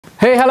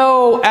Hey,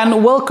 hello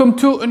and welcome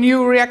to a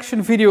new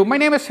reaction video. My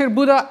name is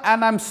Buddha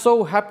and I'm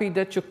so happy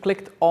that you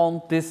clicked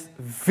on this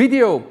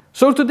video.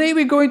 So today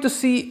we're going to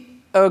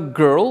see a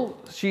girl.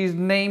 She's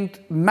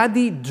named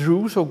Maddie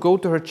Drew, so go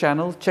to her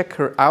channel, check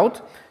her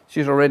out.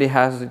 She already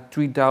has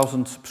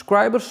 3,000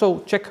 subscribers,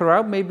 so check her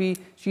out. Maybe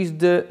she's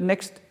the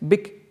next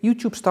big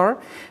YouTube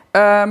star.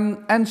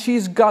 And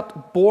she's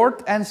got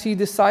bored and she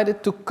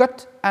decided to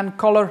cut and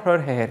color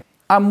her hair.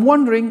 I'm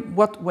wondering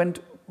what went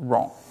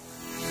wrong.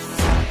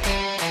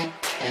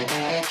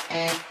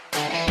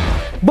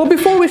 But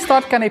before we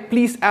start, can I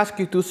please ask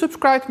you to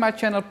subscribe to my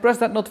channel, press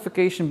that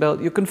notification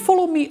bell. You can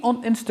follow me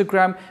on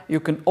Instagram.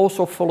 You can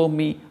also follow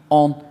me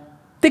on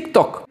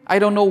TikTok. I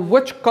don't know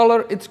which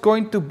color it's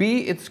going to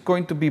be. It's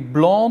going to be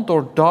blonde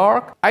or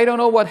dark. I don't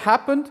know what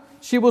happened.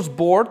 She was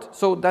bored,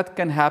 so that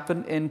can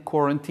happen in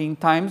quarantine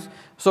times.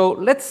 So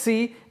let's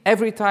see,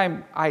 every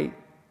time I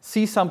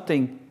see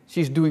something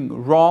she's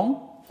doing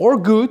wrong or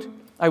good,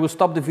 I will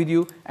stop the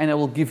video and I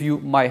will give you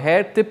my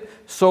hair tip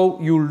so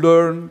you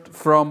learn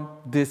from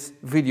this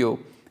video.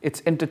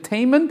 It's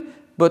entertainment,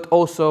 but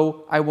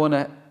also I want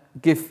to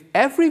give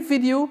every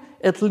video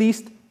at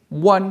least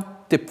one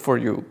tip for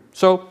you.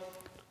 So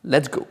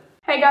let's go.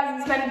 Hey guys,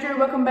 it's Maddie Drew.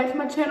 Welcome back to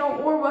my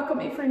channel, or welcome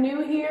if you're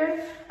new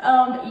here.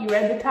 You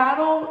read the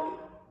title,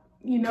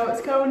 you know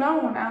what's going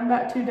on. I'm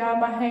about to dye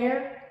my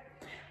hair.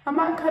 I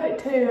might cut it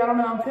too. I don't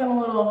know, I'm feeling a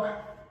little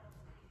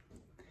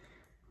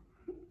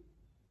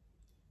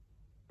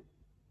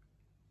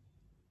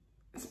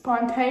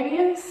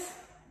spontaneous.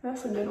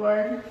 That's a good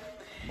word.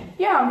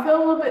 Yeah, I'm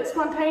feeling a little bit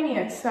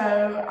spontaneous, so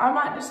I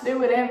might just do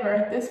whatever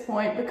at this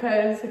point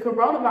because the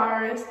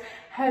coronavirus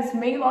has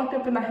me locked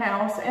up in the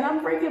house and I'm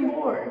freaking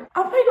bored.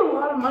 I paid a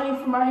lot of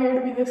money for my hair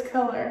to be this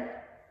color.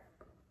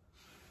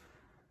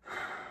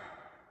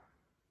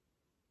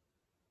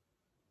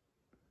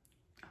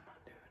 I'm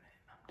not doing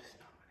it. I'm just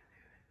not gonna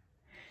do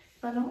it.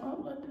 If I don't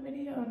upload the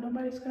video,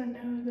 nobody's gonna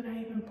know that I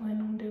even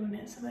plan on doing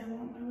it, so they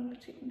won't know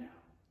what you know.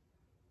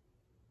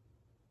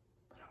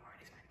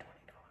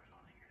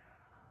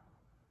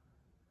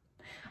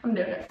 I'm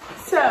doing it.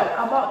 So,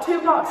 I bought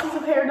 2 boxes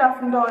of hair dye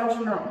from Dollar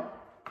General.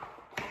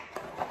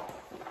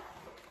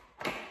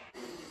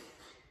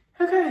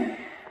 Okay,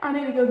 I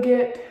need to go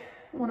get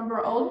one of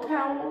our old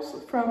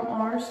towels from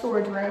our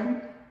storage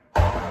room.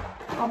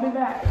 I'll be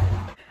back.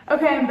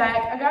 Okay, I'm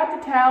back. I got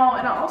the towel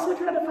and I also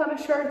tried to find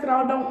a shirt that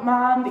I don't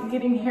mind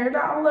getting hair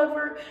dye all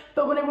over,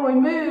 but whenever we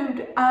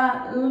moved,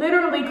 I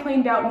literally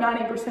cleaned out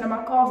 90% of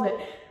my closet.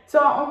 So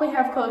I only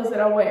have clothes that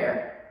I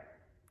wear.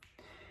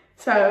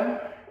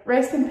 So,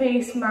 rest in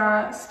peace,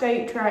 my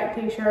state track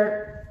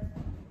t-shirt.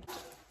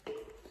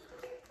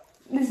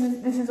 This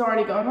is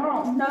already going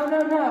wrong.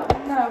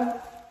 No.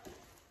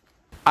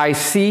 I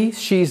see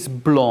she's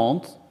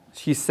blonde.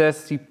 She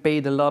says she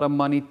paid a lot of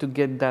money to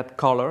get that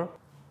color.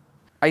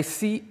 I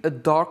see a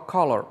dark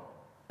color.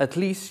 At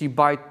least she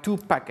buy 2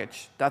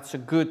 packages. That's a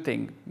good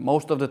thing.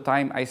 Most of the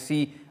time I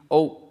see,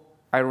 oh,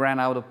 I ran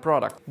out of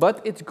product. But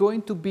it's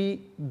going to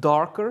be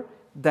darker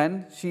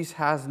than she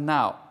has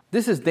now.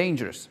 This is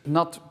dangerous,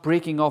 not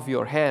breaking off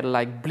your hair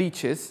like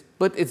bleach is,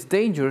 but it's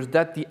dangerous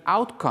that the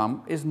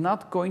outcome is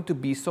not going to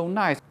be so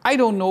nice. I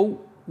don't know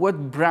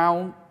what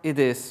brown it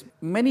is.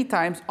 Many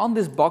times on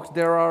this box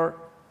there are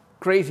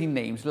crazy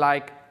names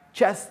like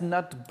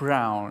chestnut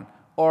brown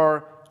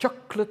or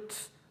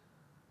chocolate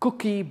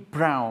cookie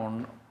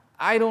brown.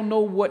 I don't know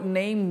what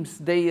names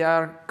they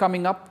are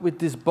coming up with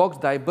this box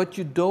dye, but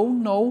you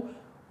don't know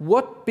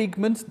what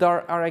pigments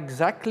there are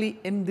exactly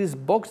in this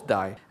box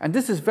dye. And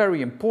this is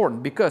very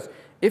important because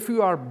if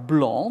you are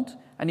blonde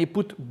and you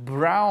put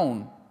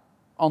brown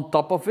on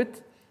top of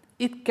it,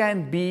 it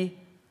can be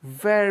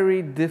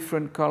very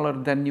different color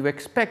than you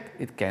expect.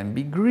 It can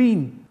be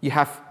green. You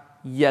have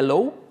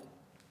yellow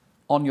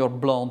on your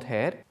blonde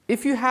hair.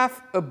 If you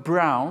have a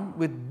brown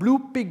with blue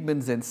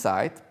pigments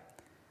inside,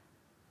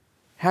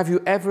 have you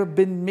ever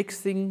been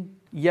mixing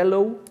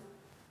yellow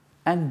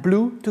and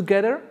blue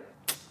together?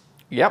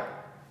 Yep.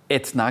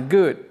 It's not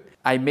good.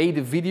 I made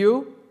a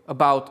video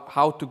about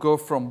how to go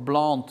from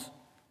blonde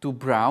to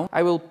brown.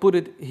 I will put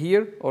it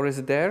here, or is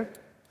it there?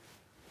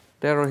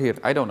 There or here,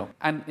 I don't know.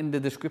 And in the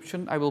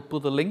description I will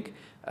put a link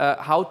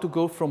how to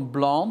go from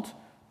blonde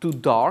to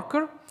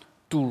darker,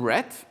 to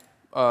red,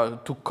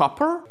 to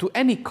copper, to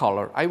any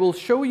color. I will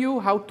show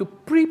you how to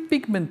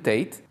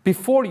pre-pigmentate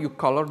before you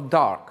color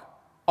dark.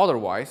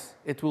 Otherwise,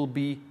 it will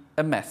be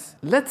a mess.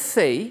 Let's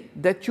say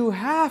that you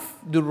have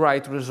the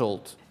right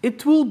result.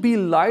 It will be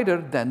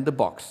lighter than the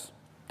box.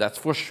 That's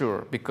for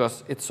sure,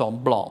 because it's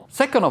on blonde.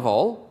 Second of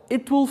all,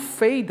 it will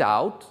fade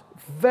out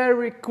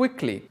very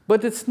quickly.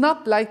 But it's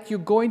not like you're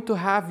going to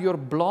have your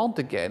blonde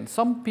again.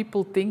 Some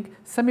people think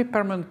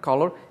semi-permanent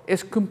color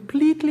is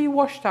completely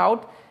washed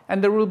out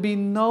and there will be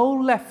no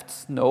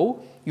lefts.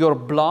 No, your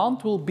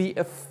blonde will be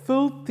a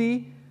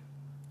filthy,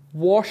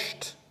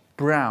 washed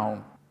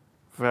brown.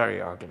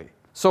 Very ugly.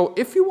 So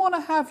if you want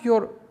to have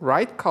your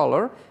right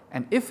color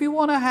and if you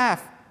want to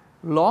have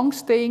long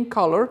staying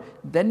color,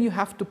 then you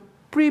have to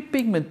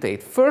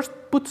pre-pigmentate. First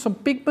put some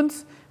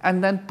pigments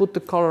and then put the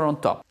color on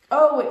top.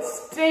 Oh, it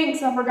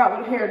stinks. I forgot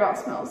what hair dye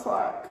smells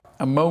like.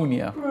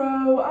 Ammonia.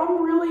 Bro,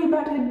 I'm really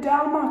about to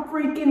dye my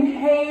freaking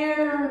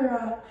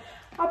hair.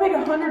 I paid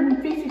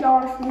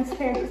 $150 for this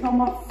hair that's on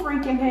my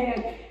freaking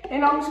head.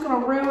 And I'm just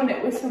gonna ruin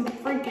it with some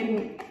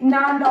freaking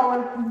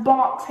 $9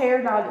 box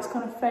hair dye that's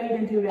gonna fade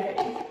in 2 days.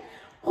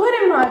 What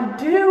am I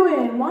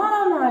doing?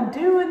 Why am I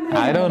doing this?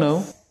 I don't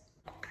know.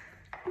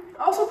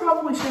 I also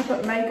probably should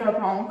put makeup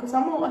on because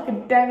I'm like a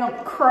dang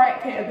up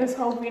crackhead this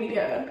whole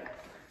video.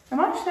 Am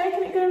I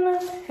shaking it good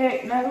enough?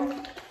 Heck no.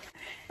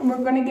 And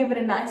we're gonna give it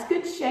a nice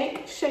good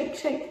shake. Shake,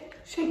 shake,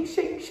 shake,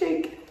 shake,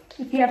 shake.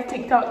 If you have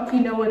TikTok,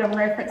 you know what I'm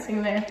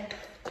referencing there.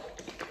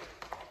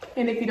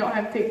 And if you don't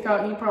have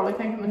TikTok, you probably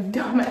think I'm a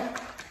dumbass.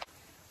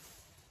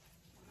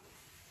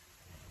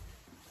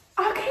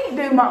 I can't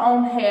do my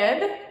own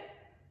head.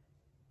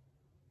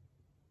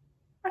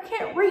 I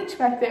can't reach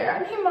back there. I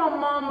need my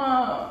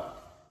mama.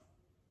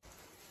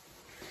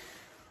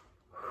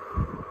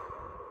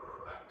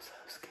 I'm so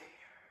scared.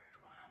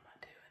 Why am I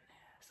doing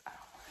this? I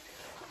don't want to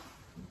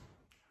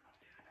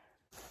do it.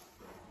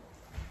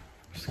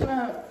 I'm just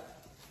gonna.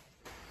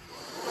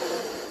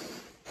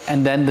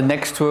 And then the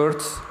next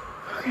words.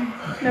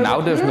 Okay.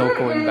 Now there's no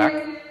going back.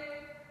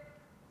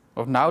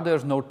 Or now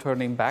there's no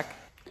turning back.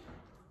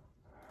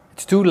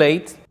 It's too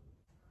late.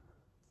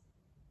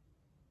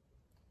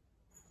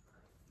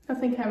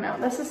 Nothing came out.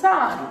 That's a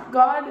sign.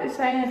 God is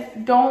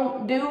saying,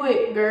 don't do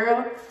it,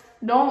 girl.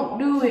 Don't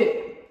do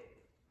it.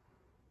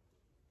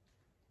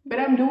 But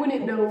I'm doing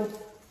it though.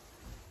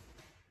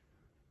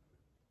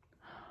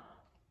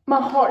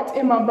 My heart's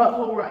in my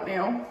butthole right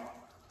now.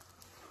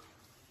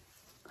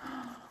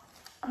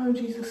 Oh,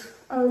 Jesus.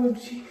 Oh,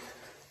 Jesus.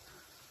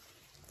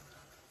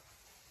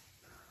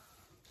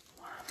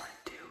 Why am I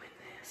doing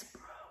this,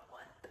 bro?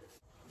 What the...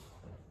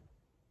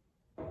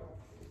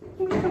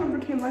 I'm just gonna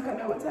pretend like I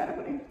know what's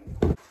happening.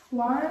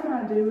 Why am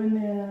I doing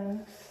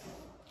this?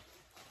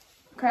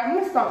 Okay, I'm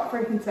gonna stop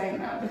freaking saying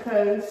that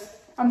because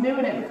I'm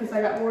doing it because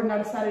I got bored and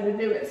I decided to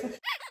do it. So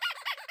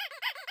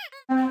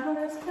I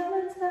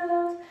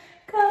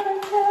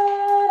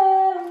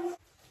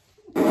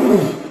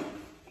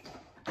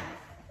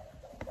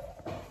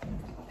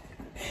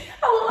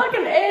look like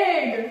an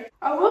egg.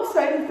 I will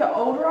say that the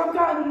older I've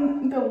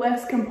gotten, the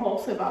less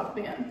compulsive I've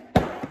been.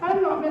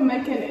 I've not been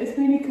making as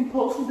many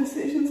compulsive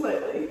decisions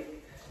lately.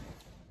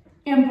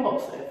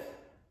 Impulsive.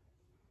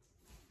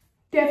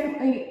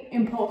 Definitely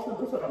impulsive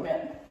is what I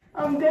meant.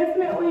 I'm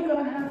definitely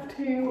gonna have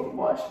to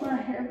wash my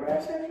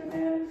hairbrush after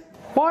this.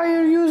 Why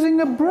are you using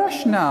a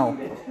brush now?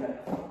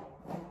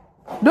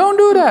 Don't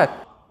do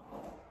that.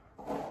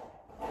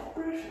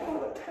 Brush all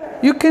the time.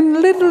 You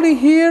can literally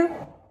hear.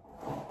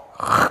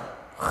 I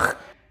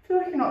feel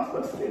like you're not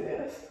supposed to do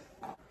this.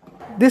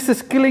 This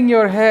is killing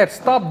your hair.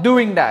 Stop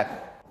doing that.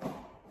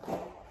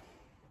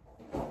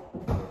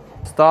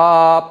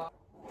 Stop.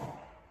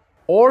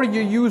 Or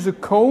you use a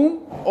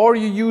comb, or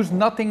you use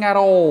nothing at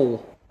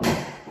all.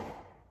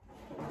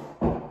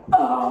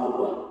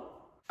 Oh,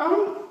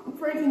 I'm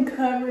freaking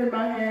covering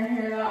my hair in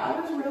hair dye.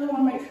 I just really want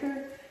to make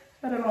sure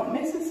that I don't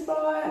miss a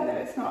spot and that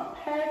it's not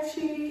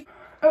patchy.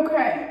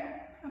 Okay,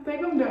 I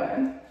think I'm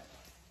done.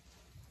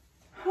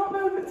 I don't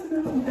know if it's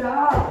enough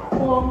dye.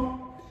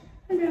 Well,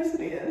 I guess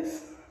it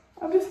is.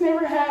 I've just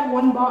never had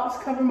one box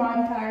cover my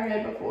entire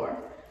head before.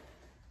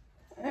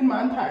 And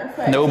my entire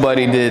face.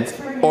 Nobody did.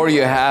 Or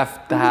you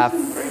have to have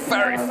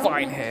very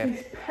fine hair.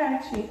 It's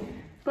patchy.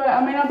 But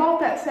I mean, I bought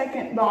that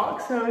second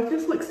box, so if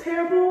this looks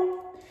terrible,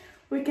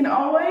 we can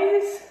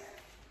always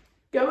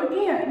go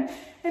again.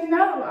 And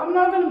no, I'm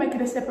not gonna make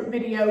it a separate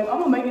video. I'm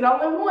gonna make it all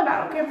in one.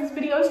 I don't care if this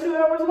video is 2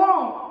 hours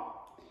long.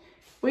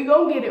 We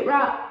gonna get it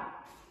right.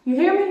 You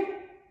hear me?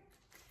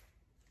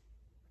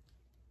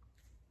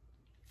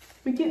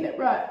 We getting it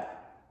right.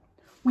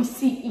 We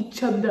see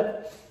each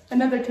other.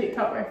 Another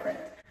TikTok reference.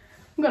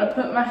 I'm gonna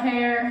put my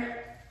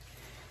hair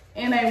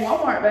in a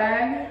Walmart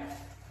bag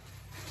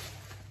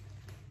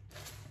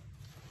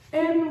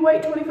and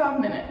wait 25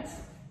 minutes.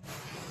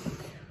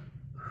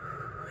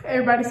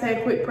 Everybody say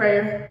a quick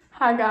prayer.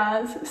 Hi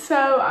guys,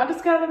 so I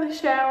just got out of the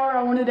shower.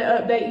 I wanted to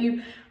update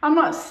you. I'm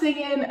not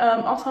singing,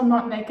 also I'm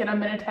not naked,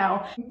 I'm in a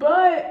towel.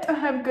 But I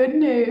have good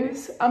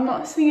news. I'm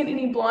not seeing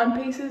any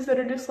blonde pieces that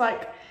are just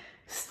like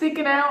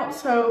sticking out,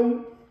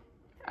 so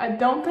I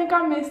don't think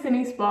I missed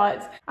any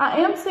spots. I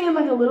am seeing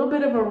like a little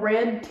bit of a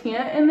red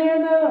tint in there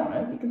though. I don't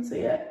know if you can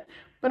see it.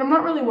 But I'm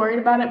not really worried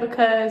about it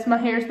because my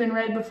hair's been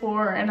red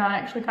before and I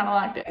actually kind of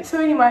liked it.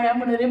 So anyway, I'm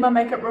going to do my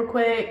makeup real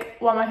quick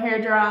while my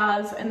hair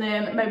dries and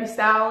then maybe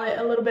style it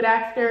a little bit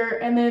after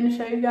and then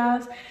show you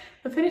guys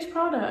the finished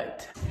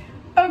product.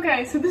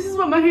 Okay, so this is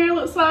what my hair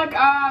looks like.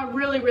 I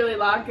really, really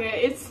like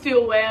it. It's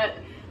still wet.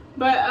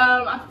 But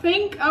I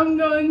think I'm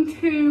going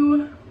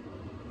to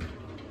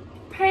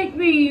take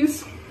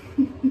these.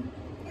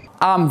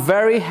 I'm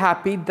very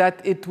happy that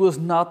it was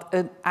not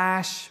an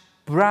ash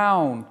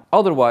brown.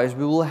 Otherwise,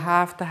 we will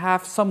have to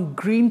have some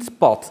green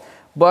spots.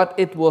 But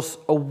it was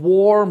a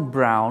warm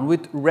brown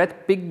with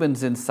red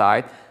pigments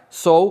inside.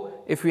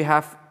 So if we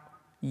have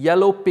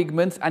yellow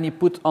pigments and you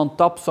put on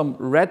top some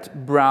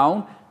red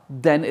brown,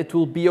 then it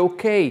will be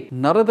okay.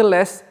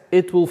 Nevertheless,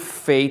 it will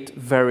fade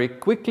very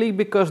quickly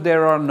because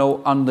there are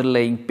no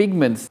underlying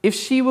pigments. If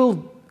she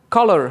will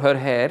color her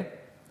hair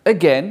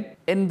again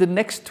in the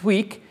next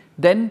week,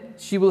 then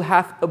she will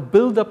have a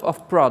buildup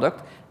of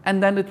product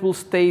and then it will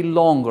stay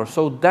longer.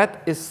 So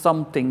that is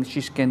something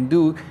she can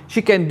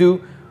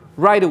do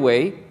right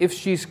away. If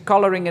she's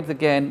coloring it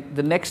again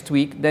the next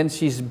week, then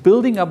she's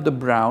building up the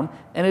brown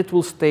and it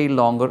will stay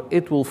longer,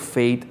 it will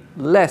fade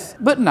less.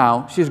 But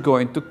now she's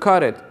going to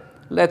cut it.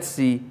 Let's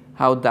see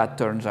how that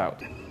turns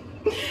out.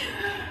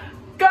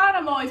 God,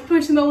 I'm always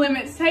pushing the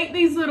limits. Take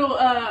these little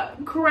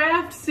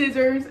craft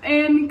scissors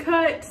and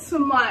cut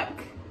some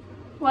like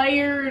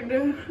layered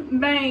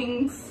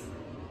bangs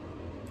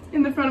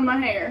in the front of my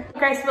hair.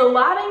 Okay, so the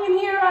lighting in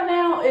here right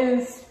now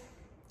is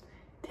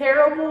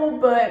terrible,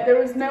 but there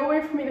was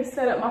nowhere for me to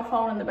set up my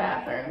phone in the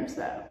bathroom,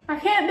 so. I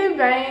can't do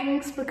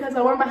bangs because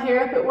I wear my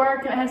hair up at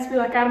work and it has to be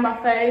like out of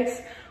my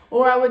face,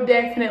 or I would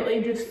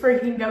definitely just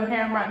freaking go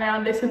ham right now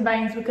and do some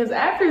bangs because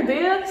after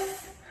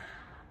this,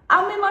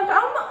 I mean like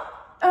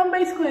I'm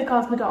basically a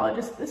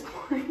cosmetologist at this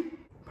point.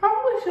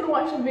 Probably should have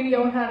watched a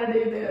video on how to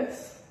do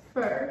this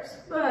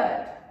first,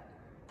 but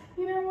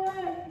you know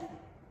what?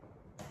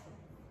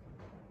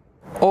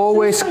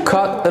 Always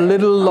cut a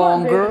little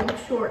longer.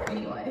 Short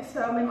anyway,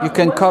 so I mean, like, you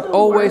can cut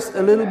always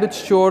a little bit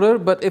shorter,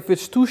 but if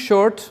it's too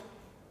short,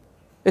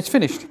 it's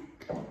finished.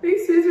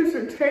 These scissors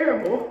are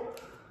terrible.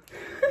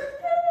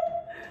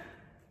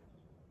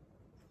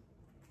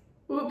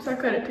 Whoops, I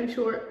cut it too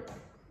short.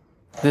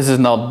 This is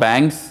not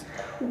bangs.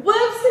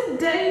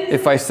 Whoops-a-daisy.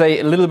 If I say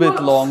a little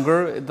bit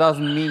longer, it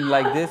doesn't mean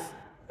like this.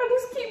 I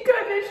just keep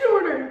cutting it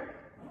shorter.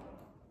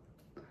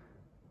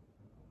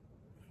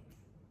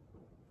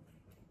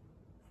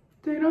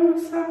 Dude, I'm a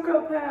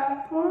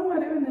psychopath. Why am I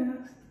doing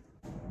this?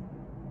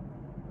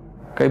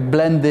 Okay,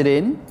 blend it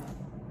in.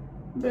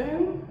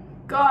 Boom.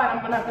 God,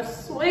 I'm gonna have to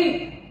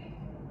sleep.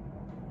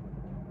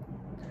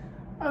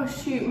 Oh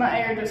shoot, my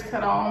hair just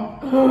cut on.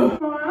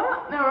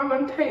 Alright, now I'm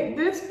gonna take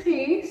this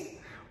piece.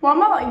 Why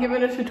am I like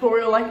giving a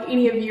tutorial like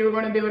any of you are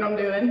gonna do what I'm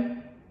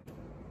doing?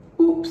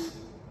 Oops.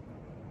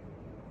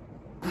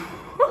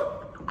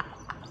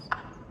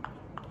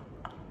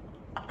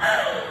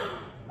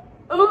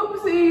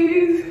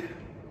 Oopsies.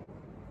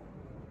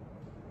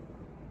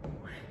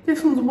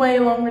 This one's way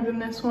longer than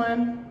this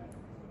one.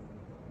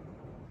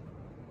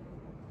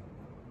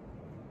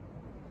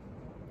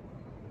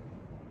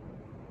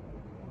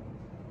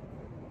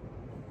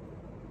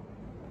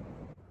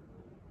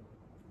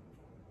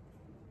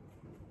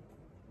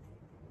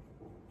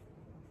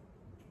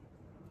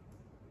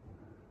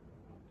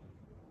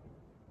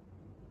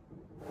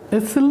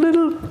 It's a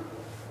little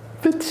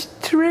bit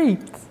straight.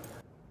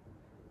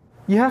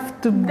 You have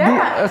to do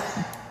a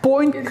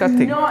point cutting.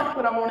 That's not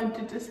what I wanted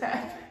to just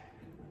happen.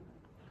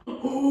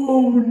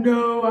 Oh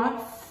no,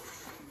 I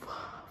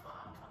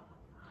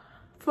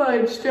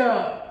fudged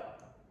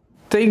up.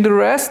 Take the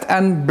rest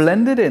and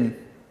blend it in.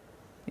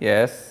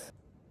 Yes.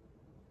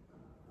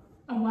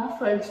 Oh, I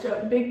fudged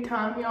up big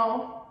time,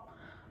 y'all.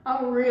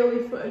 I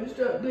really fudged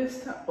up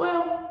this time.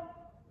 Well,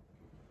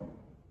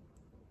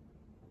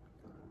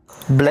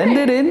 blend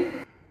it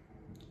in.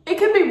 it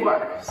could be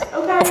worse,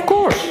 okay? Of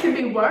course. It could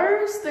be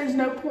worse. There's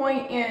no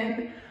point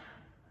in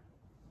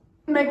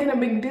making a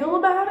big deal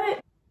about it.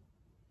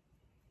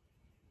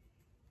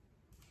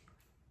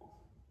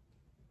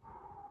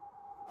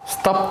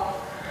 Stop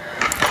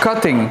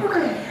cutting.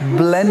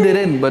 Blend it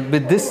in, but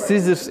with this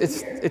scissors,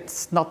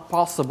 it's not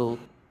possible.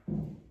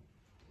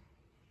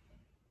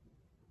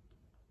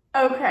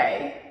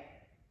 Okay.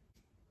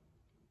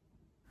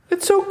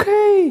 It's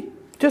okay.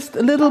 Just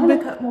a little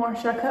bit. Cut more.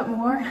 Should I cut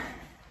more?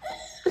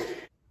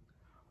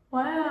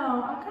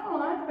 Wow, I kind of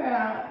like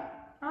that.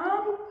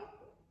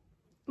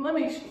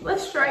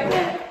 Let's straighten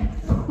it.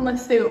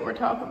 Let's see what we're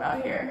talking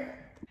about here.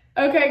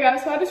 Okay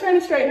guys, so I just ran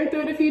a straightener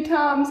through it a few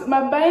times.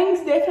 My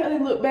bangs definitely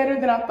look better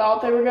than I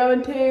thought they were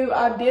going to.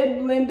 I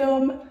did blend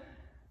them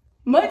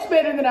much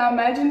better than I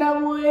imagined I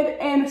would.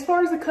 And as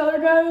far as the color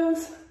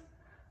goes,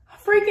 I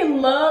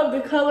freaking love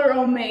the color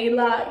on me.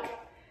 Like,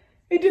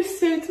 it just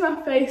suits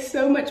my face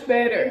so much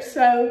better.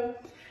 So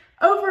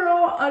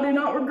overall, I do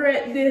not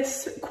regret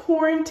this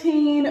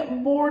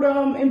quarantine,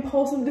 boredom,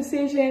 impulsive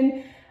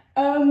decision.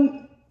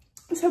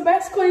 So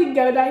basically,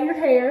 go dye your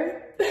hair.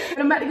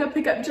 I'm about to go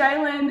pick up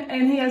Jalen,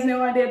 and he has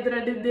no idea that I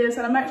did this,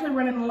 and I'm actually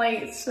running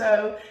late,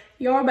 so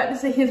y'all are about to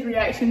see his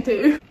reaction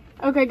too.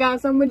 Okay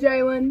guys, I'm with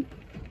Jalen.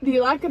 Do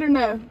you like it or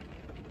no?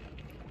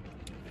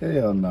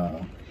 Hell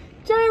no.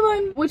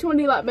 Jalen, which one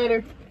do you like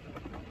better?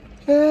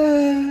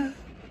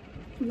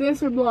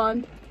 This or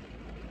blonde?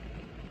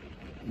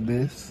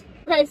 This.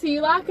 Okay, so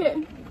you like it?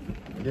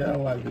 Yeah, I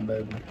like it,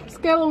 baby.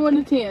 Scale of 1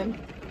 to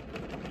 10.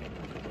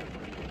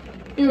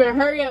 You better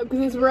hurry up because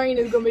this rain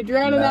is going to be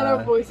drowning out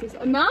our voices.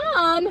 A 9?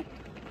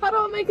 How do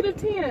I make it a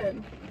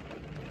 10?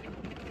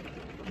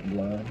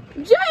 Blonde.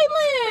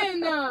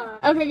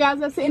 Jalen! Okay guys,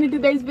 that's the end of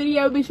today's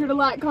video. Be sure to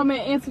like,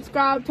 comment, and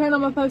subscribe. Turn on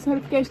my post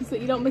notifications so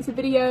you don't miss a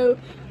video.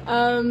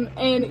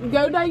 And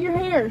go dye your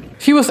hair.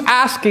 She was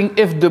asking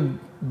if the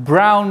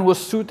brown was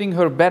suiting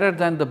her better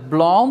than the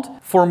blonde?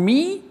 For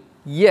me,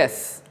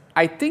 yes.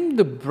 I think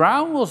the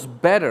brown was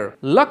better.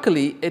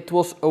 Luckily, it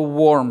was a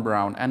warm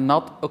brown and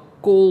not a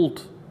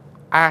cold,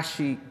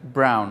 ashy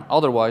brown.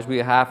 Otherwise, we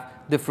have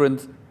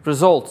different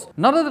results.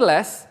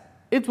 Nonetheless,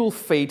 it will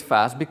fade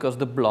fast because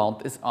the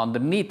blonde is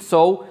underneath.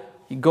 So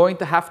you're going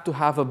to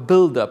have a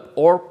build-up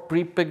or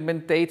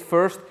pre-pigmentate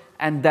first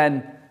and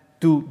then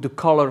do the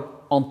color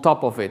on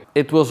top of it.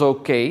 It was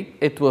okay.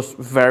 It was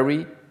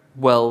very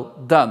well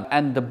done.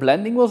 And the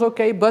blending was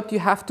okay, but you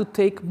have to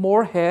take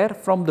more hair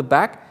from the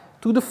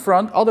back to the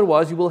front.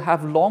 Otherwise, you will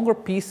have longer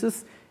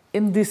pieces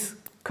in these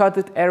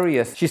cutted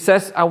areas. She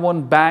says, I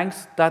want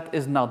bangs. That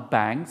is not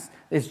bangs.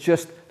 It's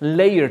just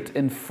layered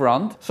in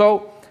front.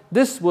 So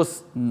this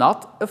was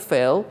not a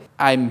fail.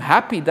 I'm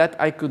happy that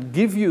I could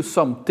give you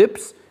some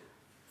tips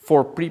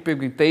for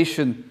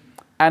pre-pigmentation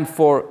and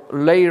for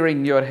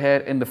layering your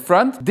hair in the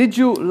front. Did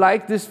you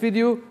like this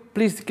video?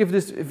 Please give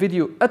this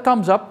video a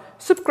thumbs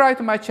up, subscribe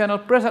to my channel,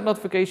 press that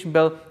notification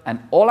bell, and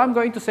all I'm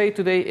going to say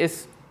today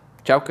is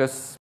ciao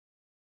kus.